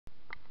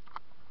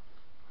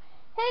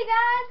Hey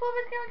guys, what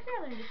was going on?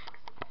 Let me just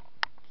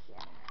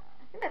camera.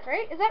 I think that's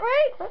right. Is that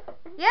right?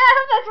 Yeah,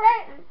 that's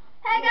right.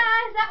 Hey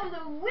guys, that was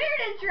a weird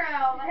intro.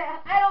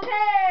 I don't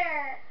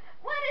care.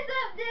 What is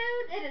up,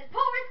 dudes? It is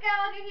Skygirl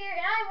Skywalker here,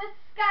 and I'm with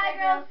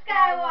Skygirl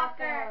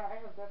Skywalker. I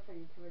hope that's a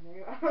YouTuber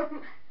name.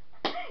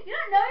 You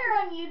don't know your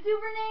own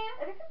YouTuber name?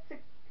 I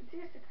think it's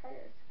either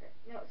Sakai or Sky.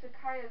 No,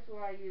 Sakai is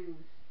what I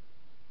use.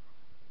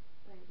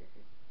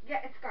 Yeah,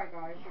 it's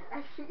Skygirl.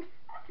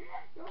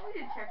 You want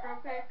me to check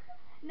real quick?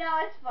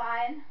 No, it's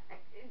fine.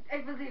 I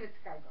believe it's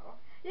Skygirl.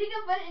 You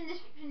can put it in the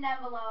description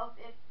down below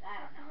if I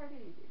don't know. How do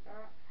you do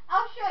that?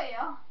 I'll show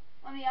you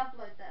when we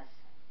upload this.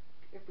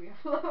 If we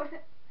upload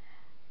it.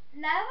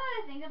 Now that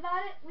I think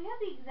about it, we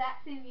have the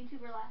exact same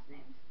YouTuber last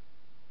names.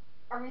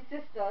 Are we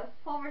sisters?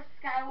 Skygirl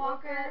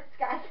Skywalker.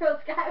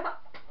 Skygirl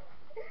Skywalker.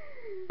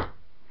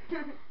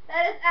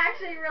 That is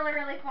actually really,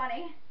 really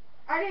funny.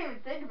 I didn't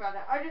even think about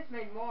it. I just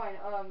made mine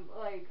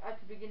like at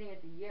the beginning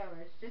of the year,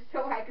 just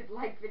so I could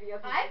like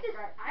videos. I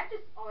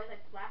just always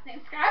liked the last name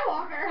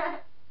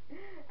Skywalker.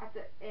 At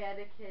the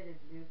kid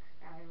is Luke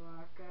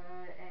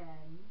Skywalker,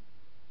 and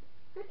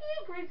who do you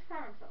think Grace's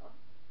parents are?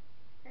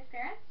 His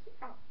parents?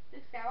 Oh,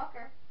 Luke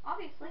Skywalker,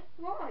 obviously.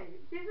 why?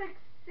 He's like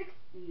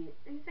 60.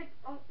 He's like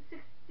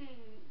 60,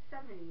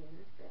 70 in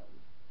this film.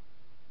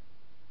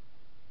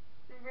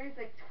 Ray's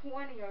like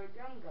 20 or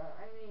younger.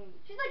 I mean,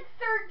 she's like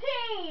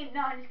 13.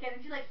 No, I'm just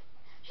kidding. She's like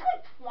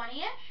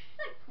 20-ish.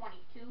 She's like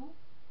 22.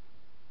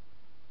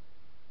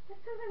 That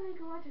doesn't make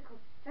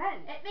logical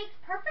sense. It makes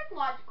perfect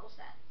logical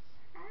sense.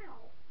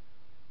 How?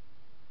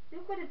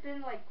 Luke would have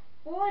been like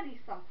 40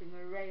 something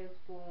when Ray was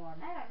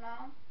born. I don't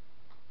know.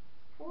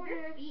 40.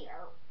 Your feet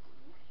are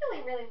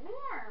really, really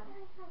warm.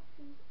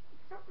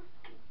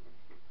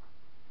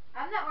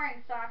 I'm not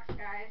wearing socks,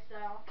 guys,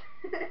 so.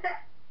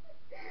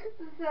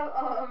 So,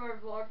 our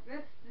vlog.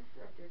 This is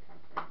our third time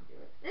trying to do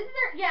it. This is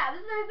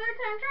our third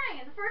time trying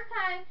it. The first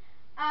time,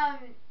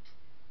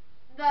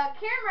 the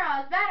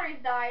camera's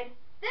batteries died.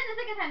 Then the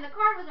second time, the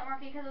card wasn't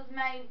working because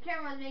my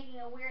camera was making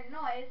a weird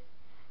noise.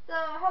 So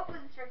hopefully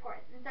this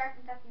records. And sorry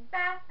if I'm talking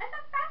fast. I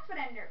talk fast when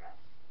I'm nervous,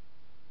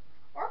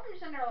 or if I'm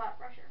just under a lot of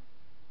pressure.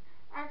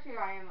 Actually,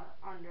 I am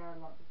under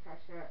a lot of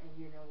pressure, and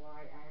you know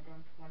why. I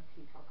don't want to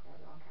talk about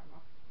it on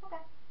camera.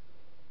 Okay.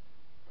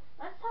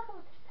 Let's talk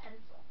about this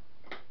pencil.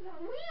 No,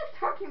 we are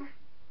talking.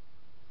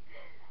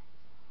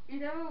 You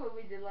know when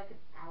we did like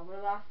an hour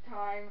last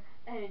time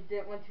and it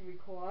didn't want to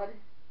record?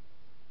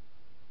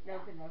 No,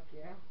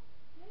 Pinocchio.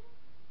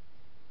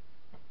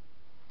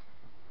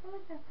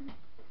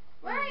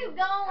 Where are you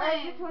going?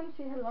 I just want to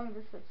see how long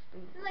this has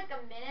been. It's in like a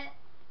minute,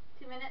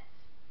 2 minutes.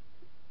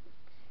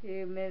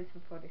 2 minutes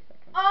and 40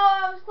 seconds.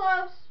 Oh, I was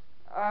close.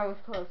 I was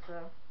close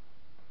though.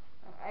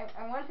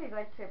 I want to take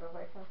lightsaber,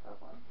 but I can't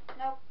have one.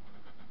 Nope.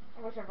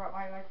 I wish I brought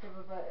my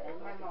lightsaber, but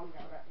my mom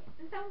yelled at me.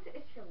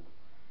 It's chilly.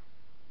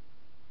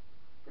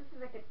 This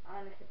is like an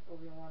Anakin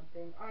Obi-Wan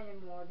thing. I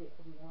am more the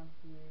Obi-Wan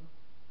to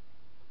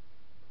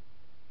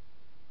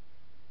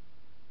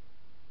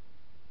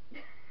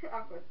you.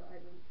 Awkward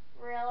silence.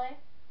 Really?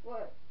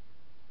 What?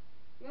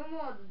 You're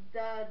more the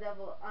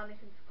Daredevil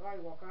Anakin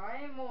Skywalker.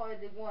 I am more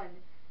the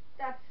one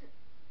that's...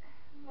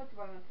 What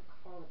do I want to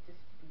call it just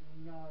to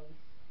be nice?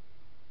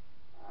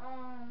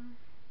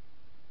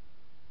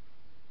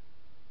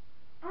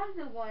 I'm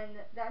the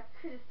one that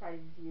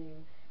criticizes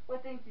you for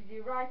things you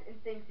do right and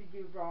things you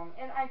do wrong,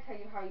 and I tell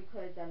you how you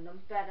could have done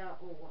them better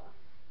or worse.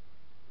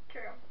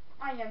 True.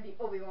 I am the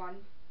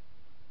Obi-Wan.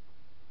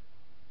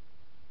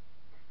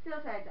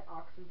 Feels like the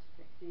accent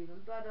fix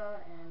even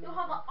better, and... You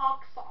have an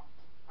accent.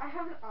 I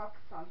have an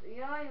accent.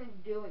 You're not even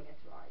doing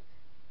it right.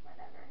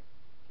 Whatever.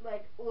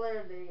 Like,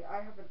 literally, I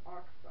have an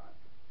accent.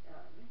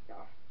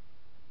 Yeah.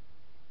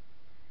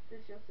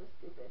 It's just so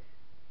stupid.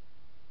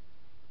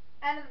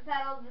 I know the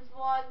title of this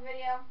vlog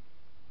video.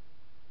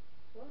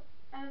 What?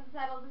 I know the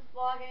title of this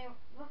vlog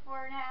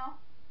before now.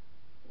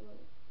 What?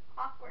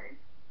 Awkward.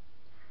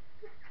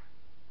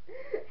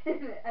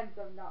 And it ends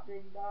up not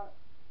being that.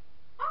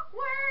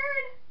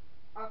 Awkward!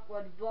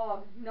 Awkward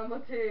vlog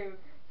number 2.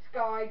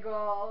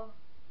 Skygirl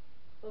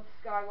of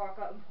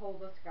Skywalker and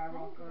Pulver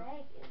Skywalker. My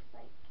leg is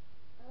like,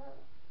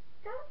 ugh.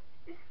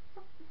 Don't.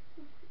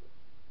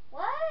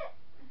 What?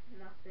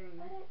 Nothing.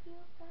 What it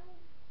feels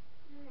like.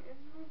 It's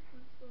my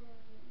pencil.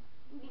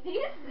 Do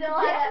you still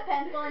have that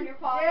pencil in your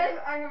pocket?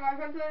 Yes, I have my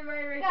pencil in my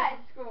eraser Guys,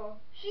 from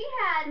school. She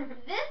had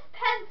this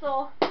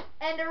pencil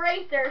and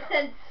eraser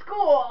since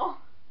school.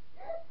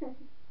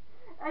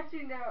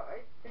 Actually, no,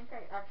 I think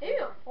I actually...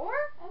 Maybe before?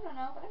 I don't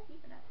know, but I'm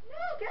keeping it.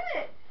 No, get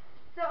it!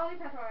 It's the only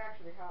pencil I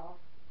actually have.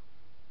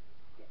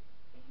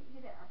 You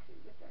didn't actually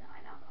get that. No,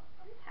 I know.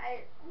 I'm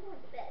tired. I'm going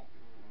to bed.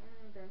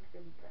 Don't go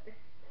to bed.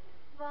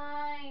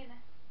 Fine.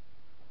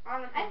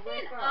 Honestly, I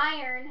see an wake up.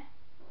 iron.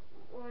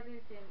 What do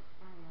you see an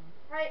iron?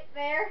 Right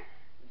there.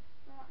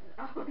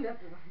 Oh,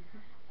 that's an iron.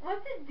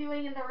 What's it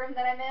doing in the room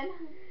that I'm in?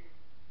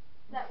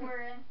 That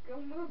we're in? Go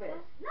move it.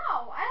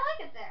 No, I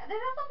like it there. There's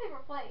also a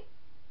paper plate.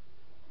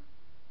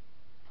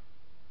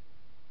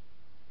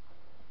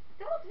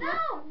 Don't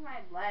No! move my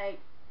leg.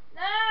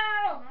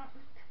 No!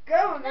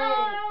 Go,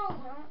 No!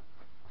 No.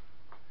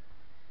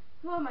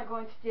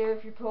 going to do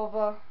if you pull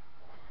over?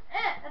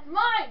 That's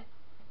mine.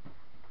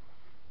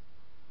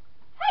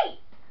 Hey!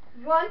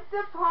 Once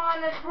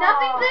upon a time.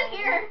 Nothing's in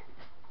here.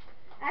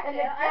 In Actually,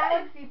 a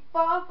galaxy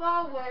far,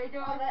 far away,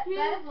 there were that two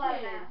is a lot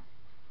of kids. math.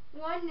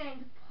 One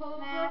named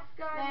Math,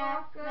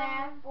 Skywalker.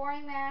 math,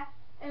 boring math.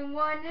 And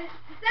one is...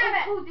 Stop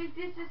it! Oh, this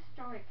is a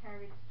story. Can I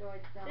read the story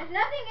itself? There's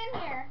nothing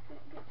in here.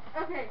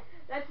 Okay,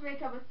 let's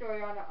make up a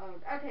story on our own.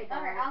 Okay,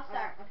 guys. Okay, I'll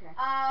start. Okay.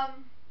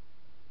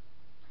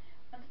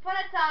 Once upon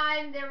a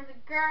time, there was a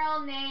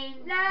girl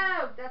named...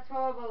 No! That's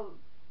horrible.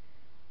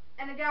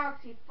 In a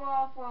galaxy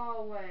far, far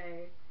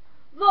away.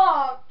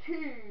 Log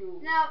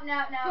 2! No.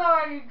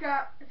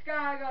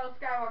 Skygirl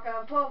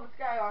Skywalker, Pulver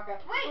Skywalker.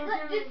 Wait,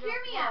 just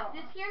hear me out.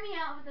 Just hear me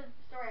out with the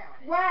story I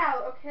wanted.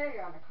 Wow, okay,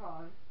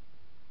 Anacon.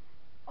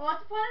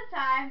 Once upon a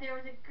time, there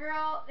was a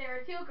girl. There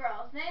were two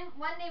girls.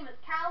 One name was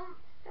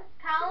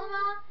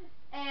Kalima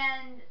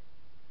and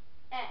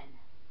N.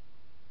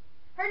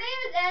 Her name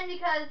is N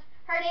because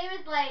her name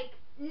is like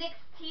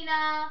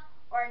Nixtina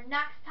or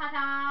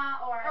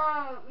Naxtata or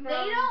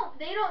no.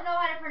 they don't know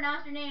how to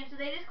pronounce her name, so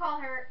they just call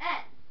her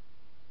N.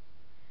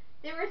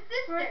 They were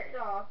sisters. First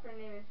off, her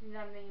name is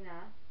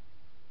Namina.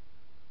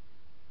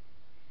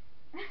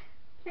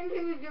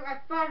 Continue to do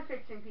like fun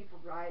fiction people,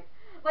 right?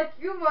 Like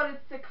you wanted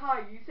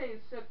Sakai, you say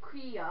it's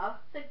Sakia.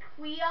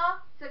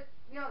 Sakia?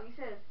 No, you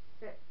said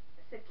it's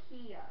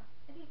Sakia.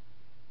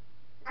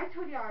 I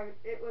told you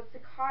it was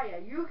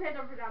Sakaya. You kept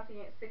on pronouncing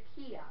it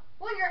Sakia.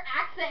 Well, your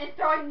accent is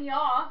throwing me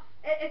off.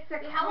 It's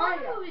Sakaya. How long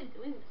have we been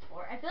doing this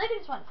for? I feel like I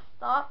just want to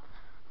stop.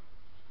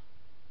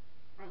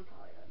 I'm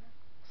tired.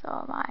 So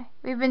am I.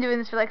 We've been doing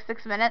this for like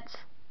 6 minutes.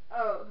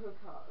 Oh, who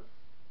caused?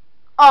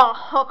 Oh,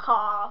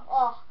 hookah.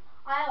 Oh,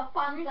 I have a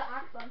fancy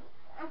accent.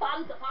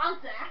 Fancy.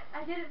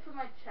 I did it for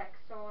my Czech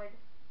sword.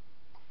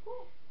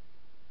 Cool.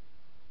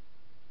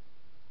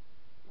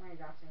 My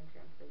last name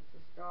translates to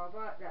star,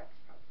 but that's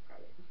probably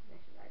private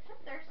information. I'm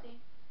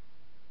thirsty.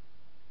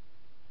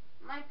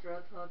 My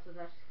throat hurts, so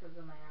that's because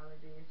of my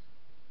allergies.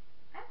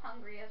 I'm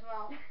hungry as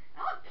well.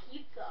 I want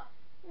pizza.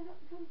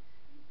 Please.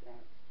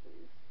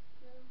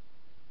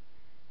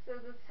 So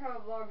this is how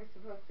a vlog is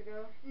supposed to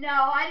go?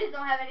 No, I just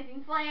don't have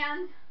anything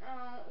planned.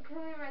 Can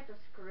we write the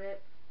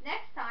script?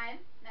 Next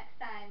time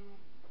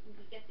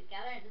we get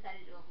together and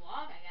decide to do a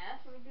vlog, I guess.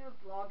 Can we do a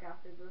vlog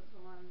after this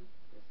one?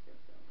 This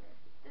gets so good.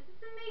 That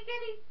doesn't make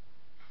any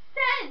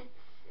sense.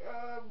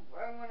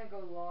 I want to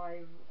go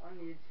live on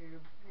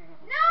YouTube. Hang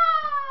on. No!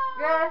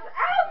 Yes!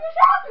 Ow, you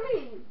shot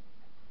me!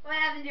 What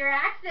happened to your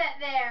accent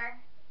there?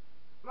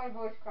 My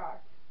voice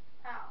cracked.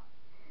 Oh.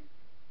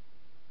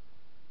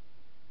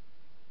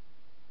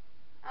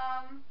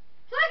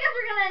 So I guess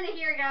we're gonna end it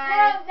here,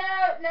 guys.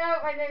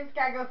 No, my name's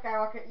Skygirl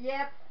Skywalker.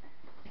 Yep.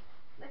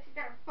 Like she's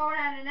got her phone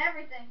out and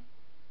everything.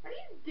 What are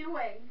you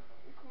doing?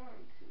 I'm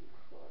going to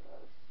record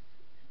us.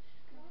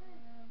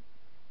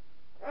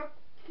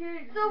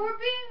 Okay. So we're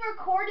being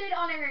recorded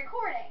on a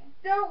recording.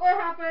 Don't, what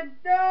happened?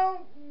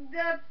 Don't,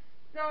 that's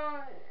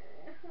not,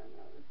 no,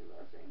 that's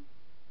embarrassing.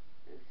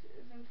 This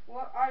isn't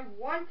what I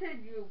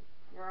wanted, you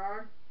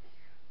frog.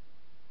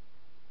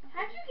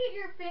 How'd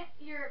you get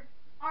your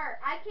art?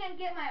 I can't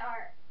get my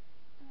art.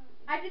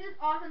 I did this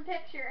awesome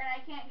picture and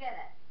I can't get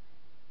it.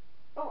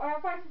 Oh, I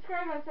have 5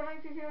 subscribers, that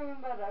makes you feel even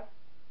better.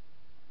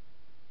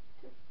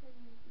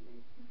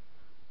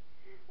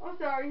 Oh,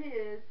 sorry, he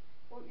is.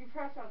 Well, you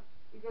press on,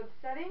 you go to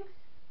settings,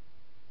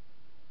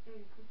 and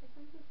you can press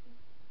on this one.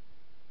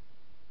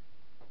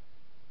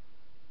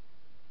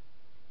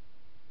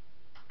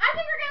 I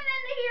think we're gonna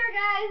end it here,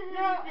 guys.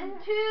 No, It's been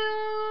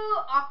too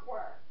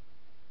awkward.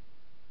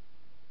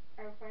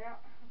 I will find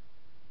out.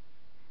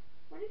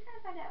 What are you trying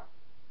to find out?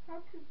 How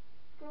to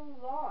go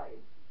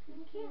live.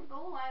 You can't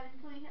go live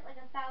until you hit like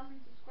 1,000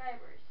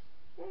 subscribers.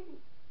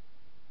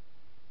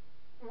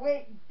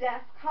 Wait,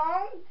 death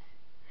count?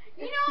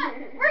 You know what?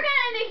 We're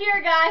gonna end it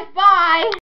here, guys. Bye.